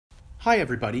Hi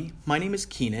everybody, my name is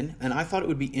Keenan, and I thought it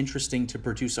would be interesting to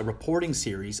produce a reporting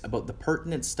series about the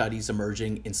pertinent studies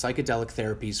emerging in psychedelic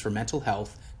therapies for mental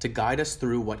health to guide us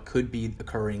through what could be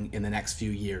occurring in the next few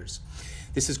years.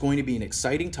 This is going to be an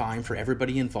exciting time for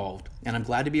everybody involved, and I'm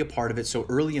glad to be a part of it so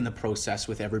early in the process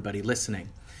with everybody listening.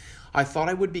 I thought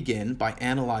I would begin by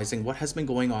analyzing what has been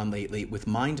going on lately with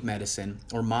Mind Medicine,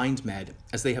 or MindMed,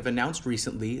 as they have announced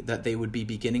recently that they would be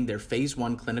beginning their Phase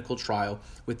 1 clinical trial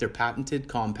with their patented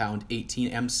compound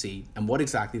 18MC, and what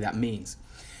exactly that means.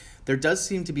 There does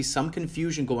seem to be some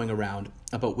confusion going around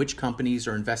about which companies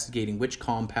are investigating which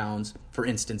compounds, for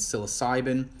instance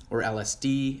psilocybin, or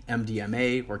LSD,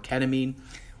 MDMA, or ketamine,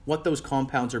 what those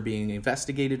compounds are being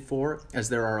investigated for, as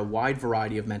there are a wide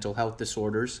variety of mental health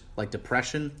disorders like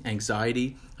depression,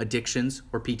 anxiety, addictions,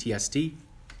 or PTSD,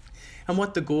 and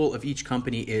what the goal of each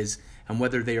company is, and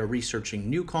whether they are researching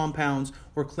new compounds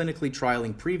or clinically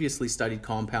trialing previously studied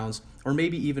compounds, or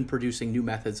maybe even producing new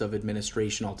methods of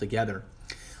administration altogether.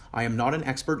 I am not an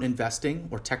expert in investing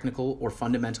or technical or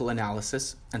fundamental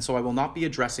analysis, and so I will not be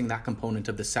addressing that component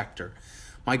of the sector.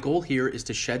 My goal here is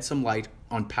to shed some light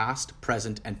on past,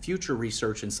 present, and future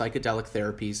research in psychedelic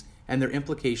therapies and their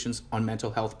implications on mental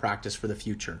health practice for the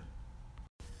future.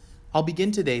 I'll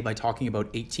begin today by talking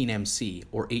about 18MC,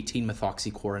 or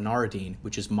 18-methoxychloronaridine,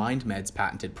 which is MindMed's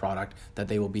patented product that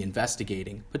they will be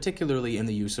investigating, particularly in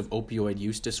the use of opioid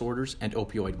use disorders and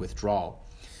opioid withdrawal.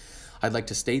 I'd like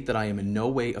to state that I am in no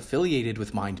way affiliated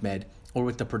with MindMed or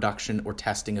with the production or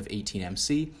testing of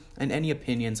 18MC, and any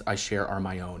opinions I share are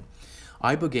my own.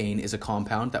 Ibogaine is a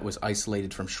compound that was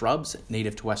isolated from shrubs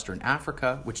native to Western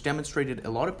Africa, which demonstrated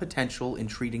a lot of potential in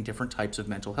treating different types of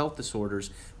mental health disorders,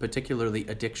 particularly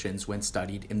addictions, when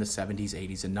studied in the 70s,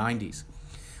 80s, and 90s.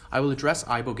 I will address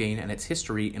Ibogaine and its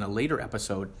history in a later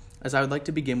episode, as I would like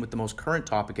to begin with the most current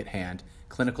topic at hand,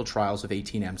 clinical trials of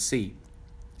 18MC.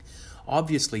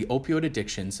 Obviously, opioid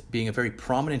addictions, being a very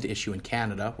prominent issue in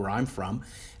Canada, where I'm from,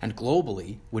 and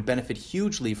globally, would benefit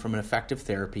hugely from an effective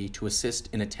therapy to assist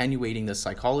in attenuating the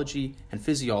psychology and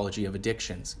physiology of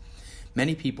addictions.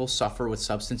 Many people suffer with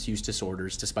substance use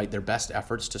disorders despite their best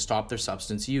efforts to stop their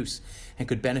substance use, and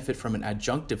could benefit from an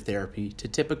adjunctive therapy to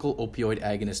typical opioid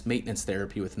agonist maintenance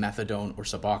therapy with methadone or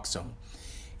Suboxone.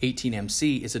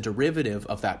 18MC is a derivative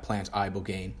of that plant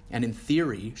ibogaine, and in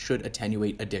theory should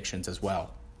attenuate addictions as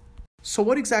well. So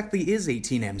what exactly is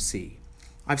 18MC?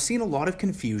 I've seen a lot of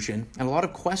confusion and a lot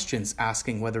of questions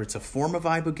asking whether it's a form of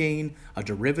ibogaine, a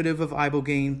derivative of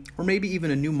ibogaine, or maybe even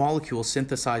a new molecule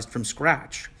synthesized from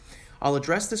scratch. I'll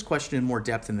address this question in more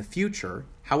depth in the future.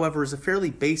 However, as a fairly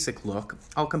basic look,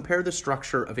 I'll compare the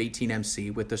structure of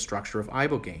 18MC with the structure of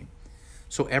ibogaine.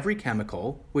 So every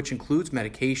chemical, which includes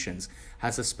medications,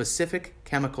 has a specific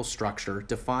chemical structure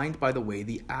defined by the way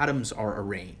the atoms are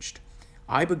arranged.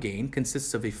 Ibogaine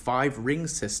consists of a 5-ring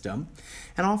system,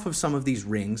 and off of some of these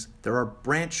rings, there are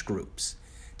branch groups.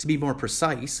 To be more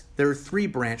precise, there are 3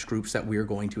 branch groups that we are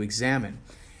going to examine.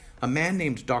 A man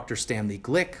named Dr. Stanley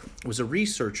Glick was a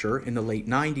researcher in the late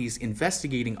 90s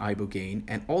investigating ibogaine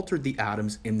and altered the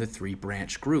atoms in the 3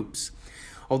 branch groups.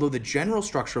 Although the general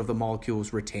structure of the molecule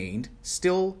was retained,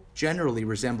 still generally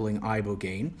resembling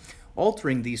ibogaine,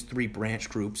 altering these 3 branch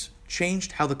groups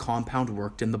changed how the compound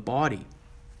worked in the body.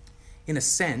 In a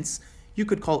sense, you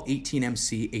could call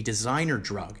 18MC a designer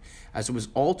drug, as it was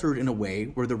altered in a way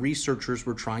where the researchers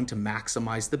were trying to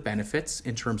maximize the benefits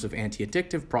in terms of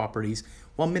anti-addictive properties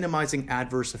while minimizing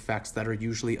adverse effects that are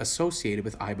usually associated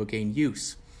with ibogaine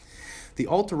use. The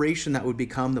alteration that would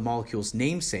become the molecule's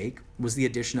namesake was the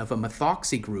addition of a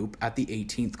methoxy group at the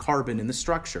 18th carbon in the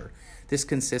structure. This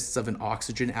consists of an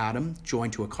oxygen atom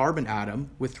joined to a carbon atom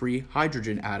with 3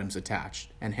 hydrogen atoms attached,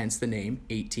 and hence the name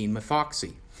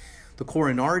 18-methoxy. The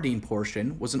chloronaridine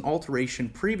portion was an alteration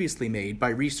previously made by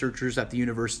researchers at the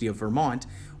University of Vermont,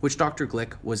 which Dr.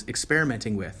 Glick was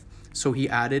experimenting with. So he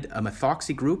added a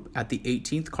methoxy group at the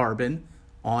 18th carbon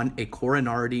on a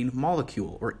chloronaridine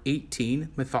molecule, or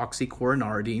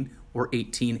 18-methoxychloronaridine, or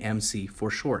 18MC for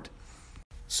short.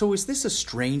 So is this a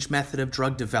strange method of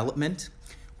drug development?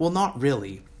 Well, not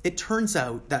really. It turns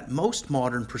out that most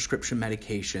modern prescription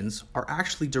medications are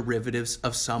actually derivatives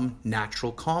of some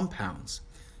natural compounds.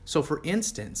 So for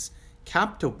instance,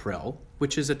 captopril,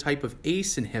 which is a type of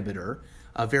ACE inhibitor,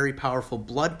 a very powerful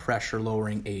blood pressure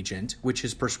lowering agent, which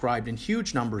is prescribed in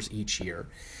huge numbers each year,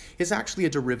 is actually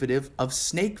a derivative of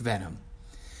snake venom.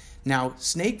 Now,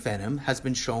 snake venom has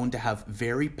been shown to have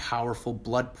very powerful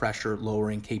blood pressure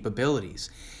lowering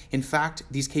capabilities. In fact,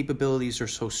 these capabilities are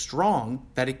so strong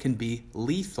that it can be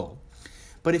lethal.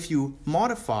 But if you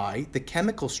modify the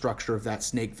chemical structure of that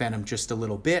snake venom just a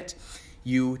little bit,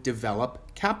 you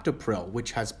develop captopril,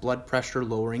 which has blood pressure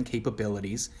lowering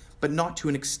capabilities, but not to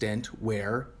an extent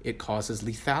where it causes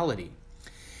lethality.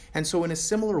 And so in a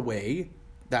similar way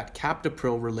that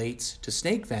captopril relates to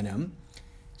snake venom,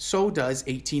 so does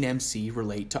 18-MC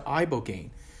relate to ibogaine.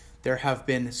 There have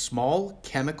been small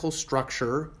chemical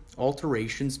structure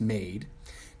alterations made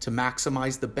to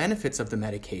maximize the benefits of the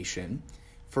medication,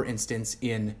 for instance,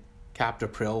 in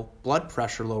captopril blood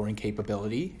pressure lowering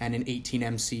capability and in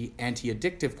 18-MC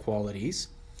anti-addictive qualities,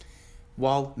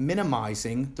 while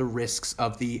minimizing the risks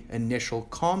of the initial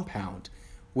compound.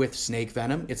 With snake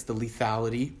venom, it's the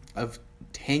lethality of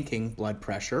tanking blood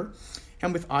pressure,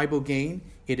 and with ibogaine,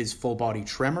 it is full body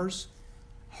tremors,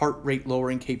 heart rate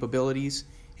lowering capabilities,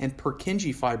 and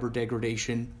Purkinje fiber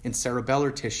degradation in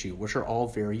cerebellar tissue, which are all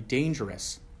very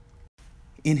dangerous.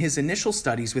 In his initial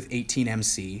studies with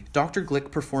 18-MC, Dr.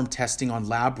 Glick performed testing on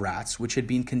lab rats which had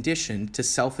been conditioned to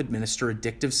self-administer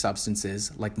addictive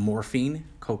substances like morphine,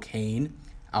 cocaine,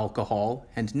 alcohol,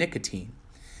 and nicotine.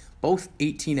 Both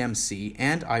 18-MC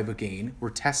and ibogaine were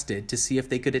tested to see if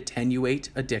they could attenuate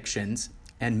addictions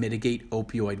and mitigate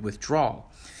opioid withdrawal.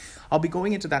 I'll be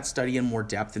going into that study in more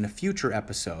depth in a future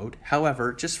episode.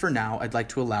 However, just for now, I'd like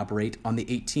to elaborate on the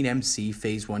 18-MC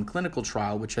Phase 1 clinical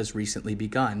trial, which has recently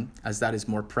begun, as that is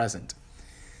more present.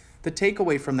 The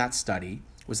takeaway from that study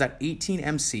was that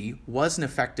 18-MC was an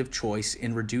effective choice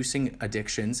in reducing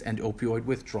addictions and opioid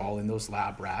withdrawal in those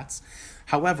lab rats.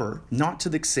 However, not to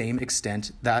the same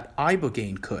extent that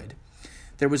ibogaine could.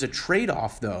 There was a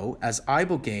trade-off, though, as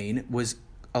ibogaine was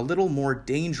a little more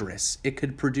dangerous. It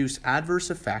could produce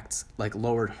adverse effects like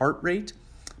lowered heart rate,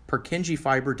 Purkinje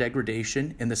fiber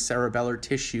degradation in the cerebellar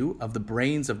tissue of the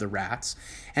brains of the rats,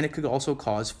 and it could also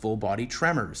cause full body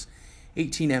tremors.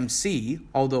 18-MC,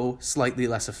 although slightly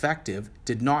less effective,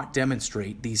 did not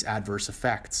demonstrate these adverse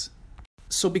effects.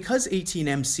 So because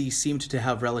 18-MC seemed to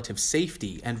have relative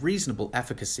safety and reasonable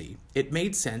efficacy, it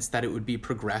made sense that it would be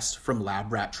progressed from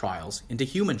lab rat trials into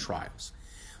human trials.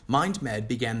 MindMed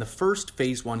began the first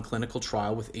Phase 1 clinical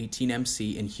trial with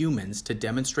 18-MC in humans to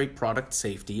demonstrate product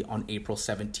safety on April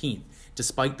 17th,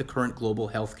 despite the current global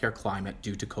healthcare climate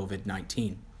due to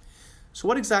COVID-19. So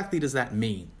what exactly does that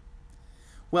mean?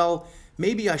 Well,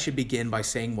 maybe I should begin by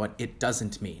saying what it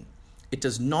doesn't mean. It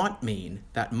does not mean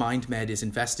that MindMed is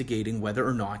investigating whether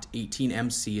or not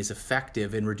 18-MC is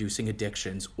effective in reducing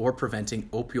addictions or preventing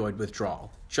opioid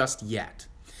withdrawal, just yet.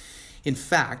 In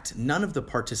fact, none of the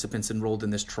participants enrolled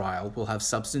in this trial will have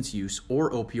substance use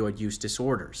or opioid use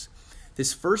disorders.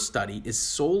 This first study is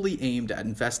solely aimed at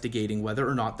investigating whether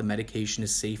or not the medication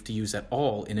is safe to use at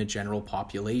all in a general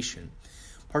population.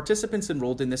 Participants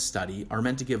enrolled in this study are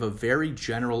meant to give a very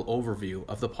general overview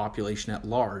of the population at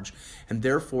large, and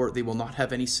therefore they will not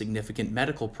have any significant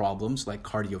medical problems like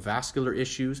cardiovascular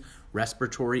issues,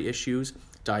 respiratory issues,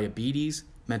 diabetes,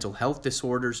 mental health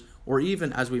disorders, or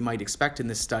even, as we might expect in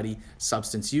this study,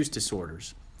 substance use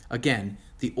disorders. Again,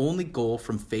 the only goal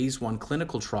from Phase 1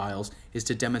 clinical trials is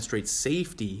to demonstrate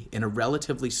safety in a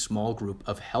relatively small group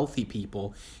of healthy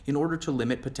people in order to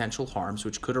limit potential harms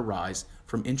which could arise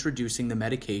from introducing the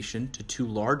medication to too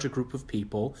large a group of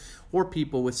people or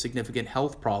people with significant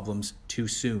health problems too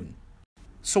soon.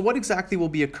 So what exactly will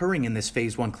be occurring in this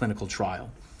Phase 1 clinical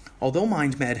trial? Although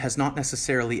MindMed has not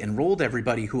necessarily enrolled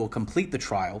everybody who will complete the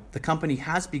trial, the company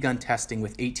has begun testing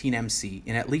with 18-MC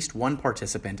in at least one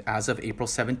participant as of April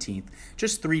 17th,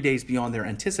 just 3 days beyond their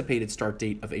anticipated start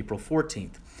date of April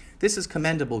 14th. This is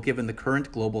commendable given the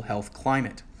current global health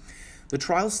climate. The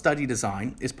trial study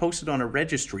design is posted on a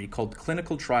registry called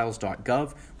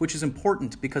clinicaltrials.gov, which is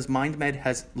important because MindMed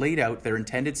has laid out their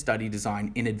intended study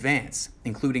design in advance,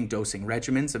 including dosing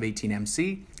regimens of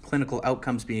 18-MC, clinical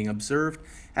outcomes being observed,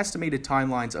 estimated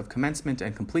timelines of commencement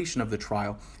and completion of the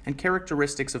trial, and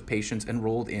characteristics of patients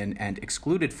enrolled in and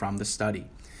excluded from the study.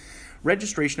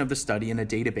 Registration of the study in a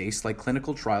database like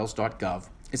clinicaltrials.gov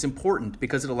is important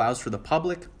because it allows for the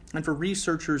public and for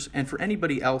researchers and for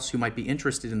anybody else who might be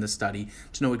interested in the study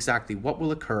to know exactly what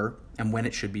will occur and when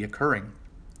it should be occurring.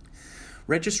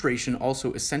 Registration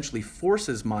also essentially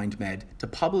forces MindMed to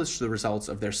publish the results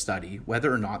of their study,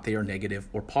 whether or not they are negative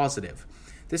or positive.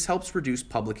 This helps reduce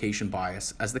publication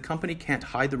bias, as the company can't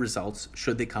hide the results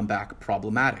should they come back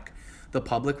problematic. The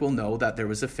public will know that there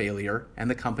was a failure, and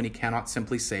the company cannot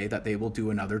simply say that they will do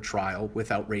another trial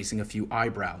without raising a few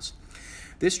eyebrows.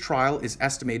 This trial is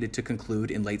estimated to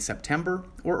conclude in late September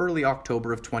or early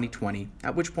October of 2020,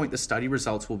 at which point the study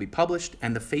results will be published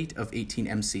and the fate of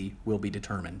 18-MC will be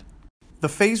determined. The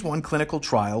Phase 1 clinical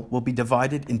trial will be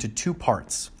divided into two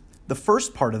parts. The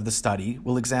first part of the study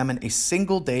will examine a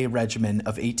single-day regimen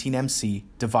of 18-MC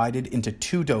divided into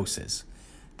 2 doses.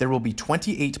 There will be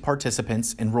 28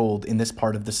 participants enrolled in this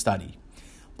part of the study.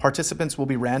 Participants will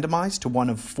be randomized to one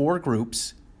of 4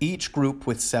 groups, each group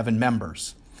with 7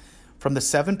 members. From the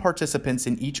 7 participants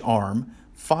in each arm,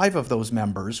 5 of those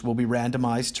members will be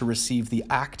randomized to receive the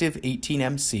active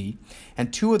 18MC,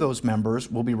 and 2 of those members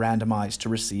will be randomized to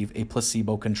receive a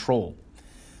placebo control.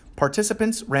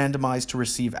 Participants randomized to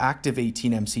receive active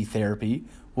 18MC therapy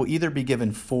will either be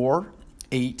given 4,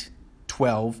 8,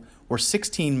 12, or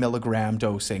 16 milligram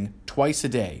dosing twice a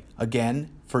day, again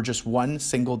for just one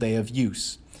single day of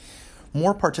use.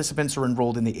 More participants are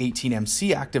enrolled in the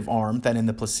 18MC active arm than in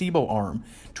the placebo arm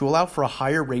to allow for a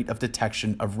higher rate of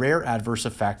detection of rare adverse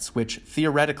effects which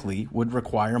theoretically would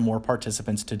require more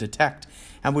participants to detect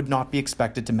and would not be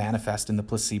expected to manifest in the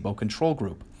placebo control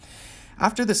group.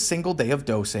 After the single day of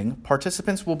dosing,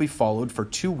 participants will be followed for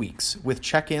 2 weeks with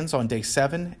check-ins on day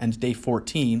 7 and day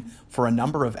 14 for a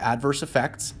number of adverse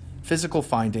effects, physical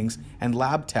findings, and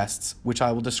lab tests, which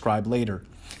I will describe later.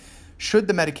 Should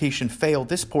the medication fail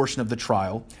this portion of the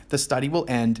trial, the study will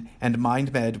end and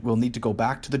MindMed will need to go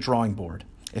back to the drawing board.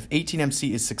 If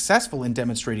 18MC is successful in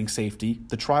demonstrating safety,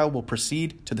 the trial will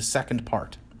proceed to the second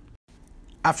part.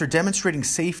 After demonstrating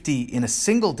safety in a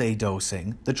single day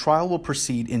dosing, the trial will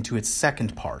proceed into its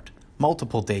second part,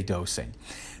 multiple day dosing.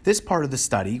 This part of the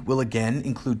study will again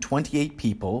include 28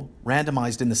 people,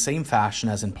 randomized in the same fashion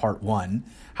as in part 1.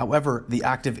 However, the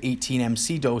active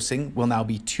 18MC dosing will now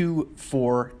be 2,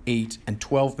 4, 8, and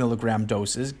 12 milligram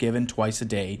doses given twice a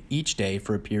day, each day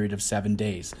for a period of 7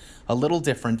 days, a little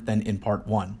different than in part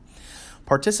 1.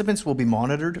 Participants will be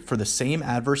monitored for the same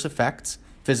adverse effects,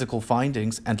 physical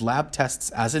findings, and lab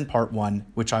tests as in part 1,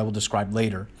 which I will describe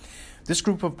later. This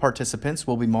group of participants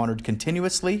will be monitored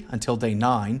continuously until day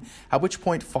 9, at which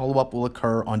point follow-up will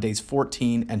occur on days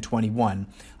 14 and 21,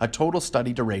 a total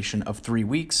study duration of 3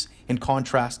 weeks, in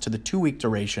contrast to the 2-week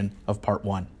duration of part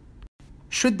 1.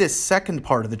 Should this second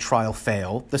part of the trial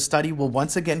fail, the study will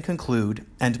once again conclude,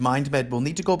 and MindMed will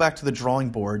need to go back to the drawing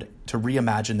board to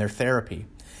reimagine their therapy.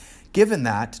 Given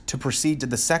that, to proceed to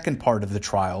the second part of the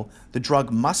trial, the drug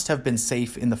must have been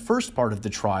safe in the first part of the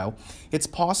trial, it's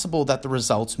possible that the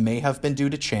results may have been due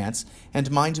to chance, and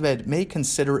MindMed may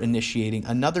consider initiating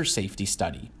another safety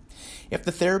study. If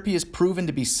the therapy is proven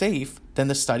to be safe, then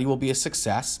the study will be a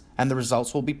success, and the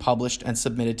results will be published and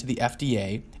submitted to the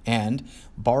FDA, and,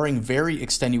 barring very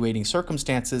extenuating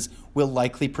circumstances, will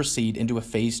likely proceed into a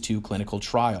phase 2 clinical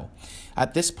trial.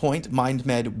 At this point,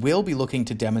 MindMed will be looking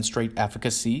to demonstrate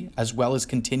efficacy as well as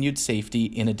continued safety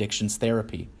in addictions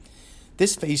therapy.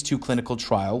 This phase 2 clinical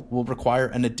trial will require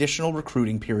an additional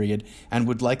recruiting period and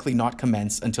would likely not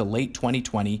commence until late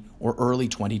 2020 or early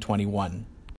 2021.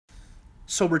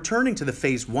 So returning to the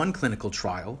phase 1 clinical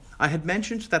trial, I had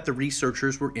mentioned that the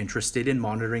researchers were interested in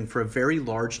monitoring for a very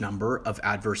large number of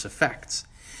adverse effects.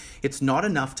 It's not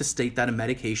enough to state that a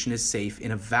medication is safe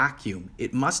in a vacuum.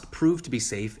 It must prove to be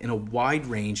safe in a wide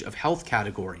range of health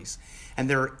categories. And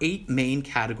there are 8 main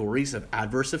categories of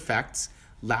adverse effects,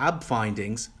 lab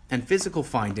findings, and physical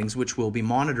findings which will be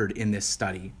monitored in this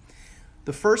study.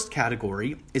 The first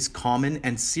category is common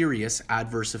and serious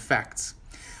adverse effects.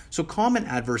 So common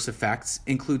adverse effects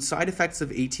include side effects of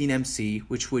 18MC,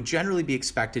 which would generally be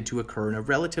expected to occur in a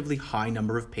relatively high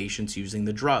number of patients using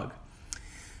the drug.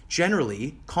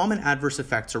 Generally, common adverse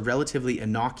effects are relatively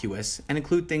innocuous and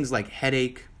include things like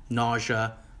headache,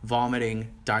 nausea, vomiting,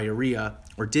 diarrhea,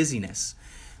 or dizziness.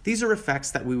 These are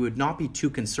effects that we would not be too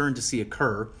concerned to see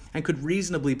occur and could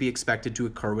reasonably be expected to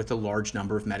occur with a large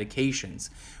number of medications.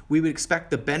 We would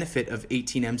expect the benefit of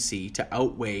 18MC to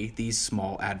outweigh these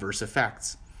small adverse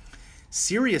effects.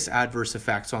 Serious adverse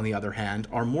effects, on the other hand,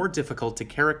 are more difficult to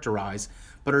characterize,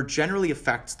 but are generally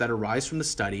effects that arise from the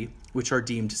study which are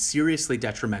deemed seriously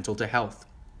detrimental to health.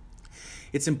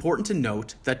 It's important to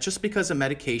note that just because a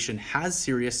medication has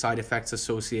serious side effects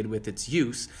associated with its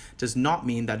use does not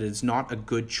mean that it is not a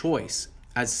good choice,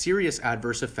 as serious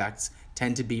adverse effects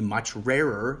tend to be much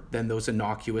rarer than those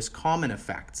innocuous common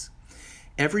effects.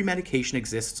 Every medication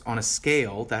exists on a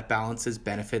scale that balances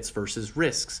benefits versus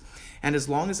risks, and as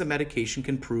long as a medication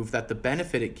can prove that the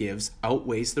benefit it gives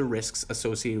outweighs the risks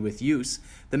associated with use,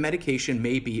 the medication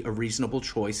may be a reasonable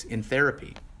choice in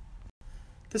therapy.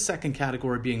 The second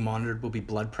category being monitored will be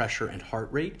blood pressure and heart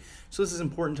rate. So this is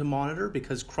important to monitor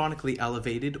because chronically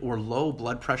elevated or low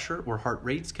blood pressure or heart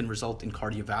rates can result in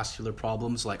cardiovascular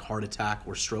problems like heart attack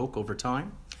or stroke over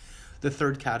time. The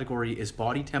third category is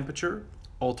body temperature.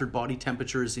 Altered body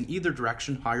temperatures in either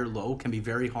direction, high or low, can be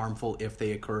very harmful if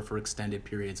they occur for extended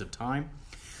periods of time.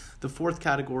 The fourth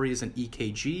category is an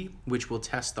EKG, which will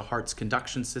test the heart's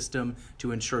conduction system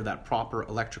to ensure that proper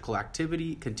electrical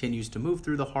activity continues to move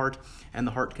through the heart and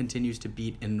the heart continues to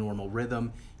beat in normal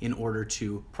rhythm in order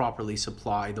to properly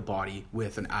supply the body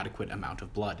with an adequate amount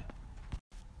of blood.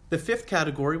 The fifth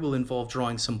category will involve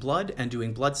drawing some blood and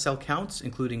doing blood cell counts,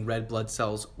 including red blood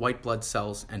cells, white blood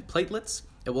cells, and platelets.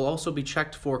 It will also be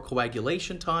checked for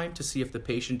coagulation time to see if the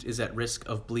patient is at risk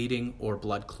of bleeding or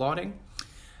blood clotting.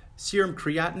 Serum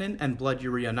creatinine and blood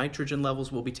urea nitrogen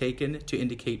levels will be taken to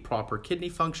indicate proper kidney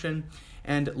function,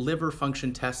 and liver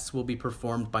function tests will be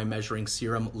performed by measuring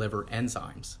serum liver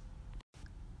enzymes.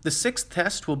 The sixth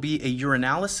test will be a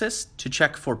urinalysis to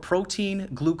check for protein,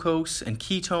 glucose, and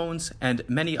ketones, and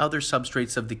many other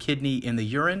substrates of the kidney in the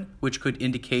urine, which could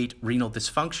indicate renal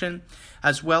dysfunction,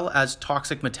 as well as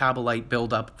toxic metabolite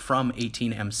buildup from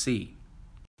 18MC.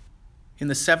 In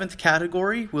the seventh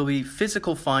category will be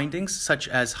physical findings such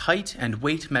as height and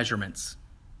weight measurements.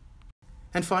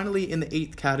 And finally, in the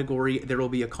eighth category, there will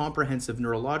be a comprehensive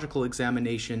neurological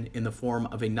examination in the form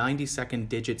of a 90-second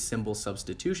digit symbol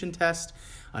substitution test,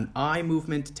 an eye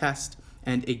movement test,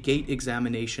 and a gait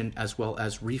examination, as well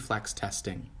as reflex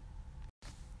testing.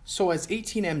 So as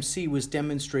 18MC was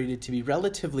demonstrated to be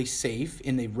relatively safe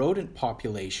in a rodent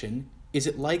population, is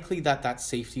it likely that that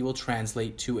safety will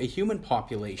translate to a human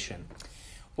population?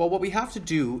 Well, what we have to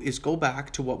do is go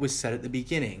back to what was said at the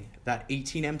beginning, that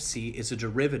 18MC is a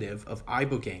derivative of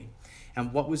ibogaine.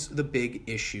 And what was the big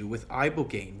issue with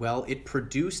ibogaine? Well, it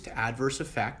produced adverse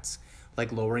effects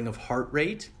like lowering of heart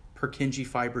rate, Purkinje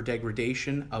fiber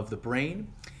degradation of the brain,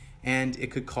 and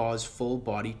it could cause full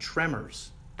body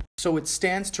tremors. So it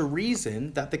stands to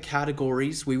reason that the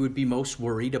categories we would be most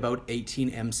worried about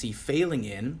 18MC failing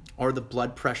in are the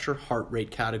blood pressure heart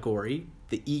rate category,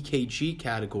 the EKG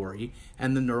category,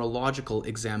 and the neurological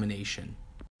examination.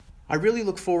 I really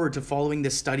look forward to following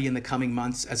this study in the coming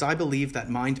months, as I believe that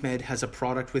MindMed has a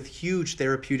product with huge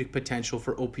therapeutic potential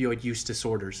for opioid use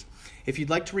disorders. If you'd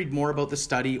like to read more about the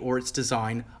study or its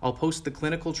design, I'll post the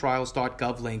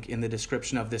clinicaltrials.gov link in the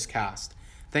description of this cast.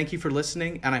 Thank you for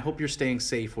listening, and I hope you're staying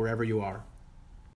safe wherever you are.